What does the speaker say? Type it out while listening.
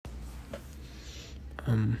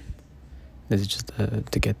This is just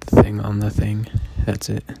to get the thing on the thing. That's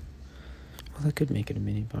it. Well, I could make it a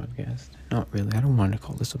mini podcast. Not really. I don't want to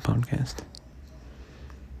call this a podcast.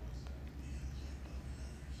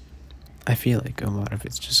 I feel like a lot of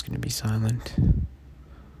it's just going to be silent.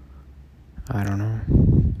 I don't know.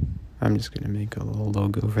 I'm just going to make a little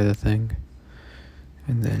logo for the thing.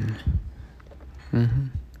 And then,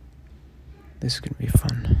 this is going to be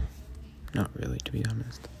fun. Not really, to be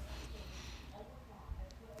honest.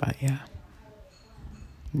 But yeah.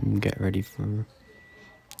 Get ready for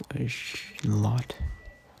a lot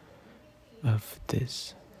of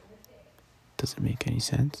this. Does it make any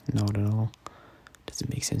sense? Not at all. Does it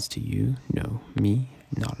make sense to you? No. Me?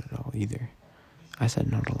 Not at all either. I said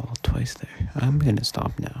not at all twice there. I'm gonna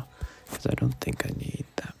stop now, because I don't think I need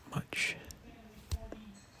that much.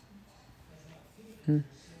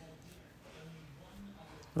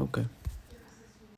 Okay.